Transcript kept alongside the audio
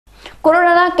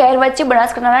કોરોનાના કહેર વચ્ચે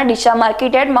બનાસકાંઠાના ડીસા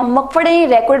માર્કેટ યાર્ડમાં મગફળીની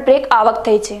રેકોર્ડ બ્રેક આવક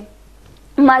થઈ છે।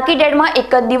 માર્કેટ યાર્ડમાં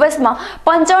એક જ દિવસમાં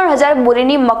 55,000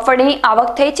 બોરીની મગફળીની આવક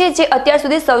થઈ છે, જે અત્યાર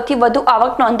સુધી સૌથી વધુ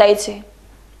આવક નોંધાઈ છે।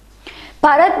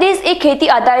 ભારત દેશ એક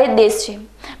ખેતી આધારિત દેશ છે।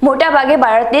 મોટાભાગે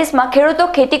ભારત દેશમાં ખેડૂતો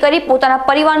ખેતી કરી પોતાના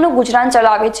પરિવારનું ગુજરાન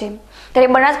ચલાવે છે,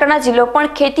 ત્યારે બનાસકાંઠા જિલ્લો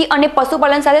પણ ખેતી અને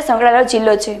પશુપાલન સાથે સંકળાયેલો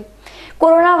જિલ્લો છે।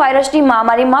 કોરોના વાયરસની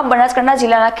મહામારીમાં બનાસકાંઠા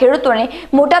જિલ્લાના ખેડૂતોને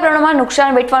મોટા પ્રમાણમાં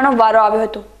નુકસાન વેઠવાનો વારો આવ્યો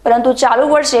હતો, પરંતુ ચાલુ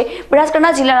વર્ષે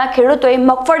બનાસકાંઠા જિલ્લાના ખેડૂતોએ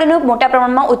મગફળીનું મોટા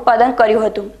પ્રમાણમાં ઉત્પાદન કર્યું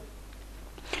હતું।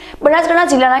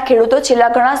 બનાસકાંઠા જિલ્લાના ખેડૂતો છેલ્લા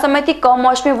ઘણા સમયથી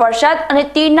કમોસમી વરસાદ અને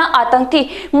તીડના આતંકથી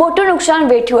મોટું નુકસાન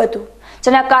વેઠ્યું હતું,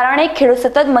 જેના કારણે ખેડૂત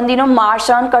સતત મંદીનો માર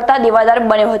સહન કરતા દેવાદાર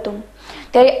બન્યો હતો।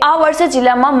 ત્યારે આ વર્ષે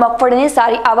જિલ્લામાં મગફળીની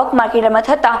સારી આવક માર્કેટમાં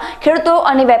થતા ખેડૂતો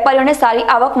અને વેપારીઓને સારી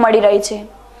આવક મળી રહી છે।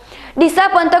 ડીસા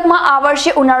પંથકમાં આ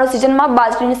વર્ષે ઉનાળુ સિઝનમાં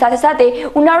બાજરીની સાથે સાથે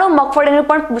ઉનાળુ મગફળીનું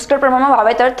પણ પુષ્કળ પ્રમાણમાં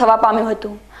વાવેતર થવા પામ્યું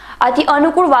હતું। આથી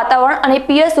અનુકૂળ વાતાવરણ અને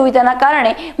પિયત સુવિધાના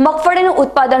કારણે મગફળીનું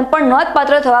ઉત્પાદન પણ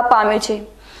નોંધપાત્ર થવા પામ્યું છે।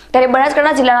 ત્યારે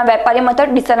બનાસકાંઠા જિલ્લાના વેપારી મથક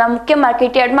ડીસાના મુખ્ય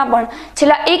માર્કેટ યાર્ડમાં પણ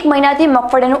છેલ્લા એક મહિનાથી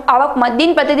મગફળીનું આવકમાં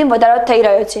દિન પ્રતિદિન વધારો થઈ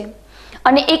રહ્યો છે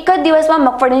અને એક જ દિવસમાં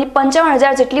મગફળીની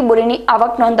 55,000 જેટલી બોરીની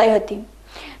આવક નોંધાઈ હતી।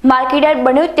 માર્કેટ યાર્ડ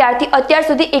બન્યું ત્યારથી અત્યાર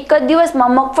સુધી એક જ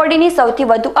દિવસમાં મગફળીની સૌથી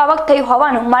વધુ આવક થઈ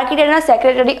હોવાનું માર્કેટ યાર્ડના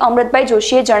સેક્રેટરી અમૃતભાઈ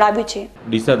જોશીએ જણાવ્યું છે।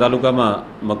 ડીસા તાલુકામાં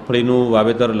મગફળીનું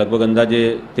વાવેતર લગભગ અંદાજે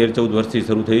 13-14 વર્ષથી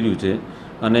શરૂ થઈ રહ્યું છે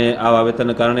અને આ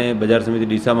વાવેતરને કારણે બજાર સમિતિ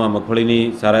ડીસામાં મગફળીની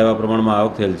સારા એવા પ્રમાણમાં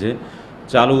આવક થયેલ છે।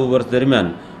 ચાલુ વર્ષ દરમિયાન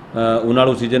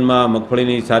ઉનાળુ સિઝનમાં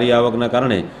મગફળીની સારી આવકના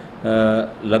કારણે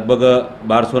લગભગ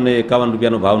 1251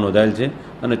 રૂપિયાનો ભાવ નોંધાયેલ છે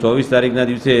અને 24 તારીખના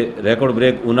દિવસે રેકોર્ડ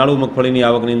બ્રેક ઉનાળુ મગફળીની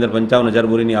આવકની અંદર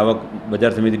 55,000 બોરીની આવક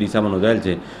બજાર સમિતિ ડીસામાં નોંધાયેલ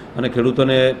છે અને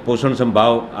ખેડૂતોને પોષણક્ષમ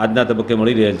ભાવ આજના તબક્કે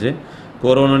મળી રહેલ છે।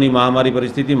 કોરોનાની મહામારી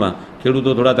પરિસ્થિતિમાં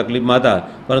ખેડૂતો થોડા તકલીફમાં હતા,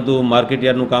 પરંતુ માર્કેટ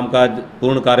યાર્ડનું કામકાજ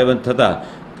પૂર્ણ કાર્યરત થતાં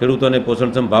ખેડૂતોને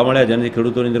પોષણક્ષમ ભાવ મળ્યા, જેનાથી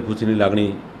ખેડૂતોની અંદર ખુશીની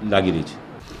લાગણી લાગી રહી છે।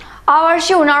 આ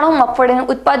વર્ષે ઉનાળુ મગફળીનું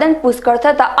ઉત્પાદન પુષ્કળ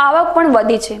થતા આવક પણ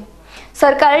વધી છે।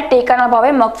 સરકારે ટેકાના ભાવે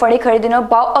મગફળી ખરીદીનો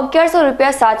ભાવ 1100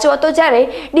 રૂપિયા સાચો હતો, જ્યારે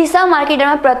ડીસા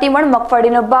માર્કેટમાં પ્રતિમણ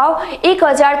મગફળીનો ભાવ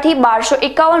 1000 થી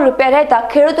 1251 રૂપિયા રહેતા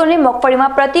ખેડૂતોને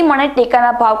મગફળીમાં પ્રતિમણે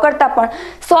ટેકાના ભાવ કરતાં પણ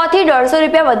 100 થી 150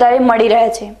 રૂપિયા વધારે મળી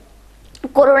રહ્યા છે।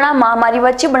 કોરોના મહામારી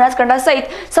વચ્ચે બનાસકાંઠા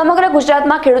સહિત સમગ્ર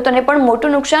ગુજરાતમાં ખેડૂતોને પણ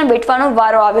મોટું નુકસાન વેઠવાનો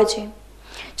વારો આવ્યો છે।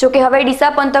 જોકે હવે ડીસા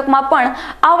પંથકમાં પણ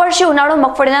આ વર્ષે ઉનાળુ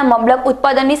મગફળીના મબલક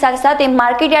ઉત્પાદનની સાથે સાથે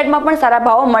માર્કેટ યાર્ડમાં પણ સારા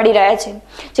ભાવો મળી રહ્યા છે,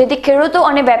 જેથી ખેડૂતો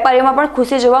અને વેપારીઓમાં પણ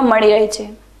ખુશી જોવા મળી રહી છે।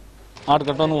 8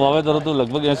 કટ્ટાનું વાવેતર હતું,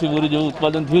 લગભગ 80 બોરી જેવું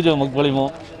ઉત્પાદન થયું છે મગફળીમાં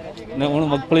ને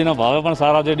મગફળીના ભાવે પણ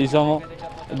સારા છે। ડીસામાં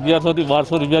 1100 થી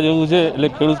 1200 રૂપિયા જેવું છે, એટલે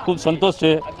ખેડૂત ખૂબ સંતોષ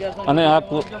છે અને આ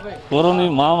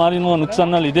કોરોનાની મહામારીનું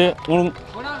નુકસાનના લીધે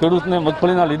ખેડૂતને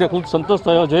મગફળીના લીધે ખૂબ સંતોષ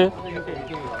થયો છે,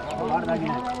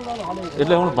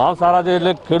 એટલે ભાવ સારા છે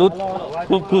એટલે ખેડૂત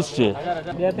ખૂબ ખુશ છે।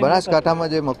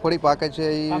 બનાસકાંઠામાં જે મગફળી પાકે છે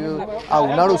એ આ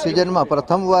ઉનાળુ સિઝનમાં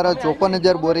પ્રથમવાર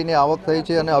 54,000 બોરીની આવક થઈ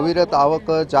છે અને અવિરત આવક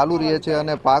ચાલુ રહે છે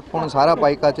અને પાક પણ સારા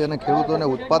પાક્યા છે અને ખેડૂતોને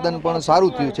ઉત્પાદન પણ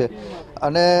સારું થયું છે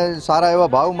અને સારા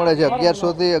એવા ભાવ મળે છે।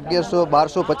 1100 થી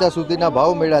 1250 સુધીના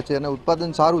ભાવ મળ્યા છે અને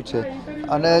ઉત્પાદન સારું છે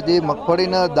અને જે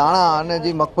મગફળીના દાણા અને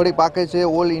જે મગફળી પાકે છે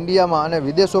ઓલ ઇન્ડિયામાં અને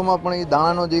વિદેશોમાં પણ એ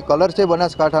દાણાનો જે કલર છે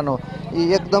બનાસકાંઠાનો એ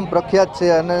એકદમ પ્રખ્યાત છે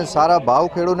અને સારા ભાવ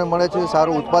ખેડૂતોને મળે છે,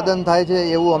 સારું ઉત્પાદન થાય છે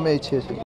એવું અમે ઈચ્છીએ છીએ।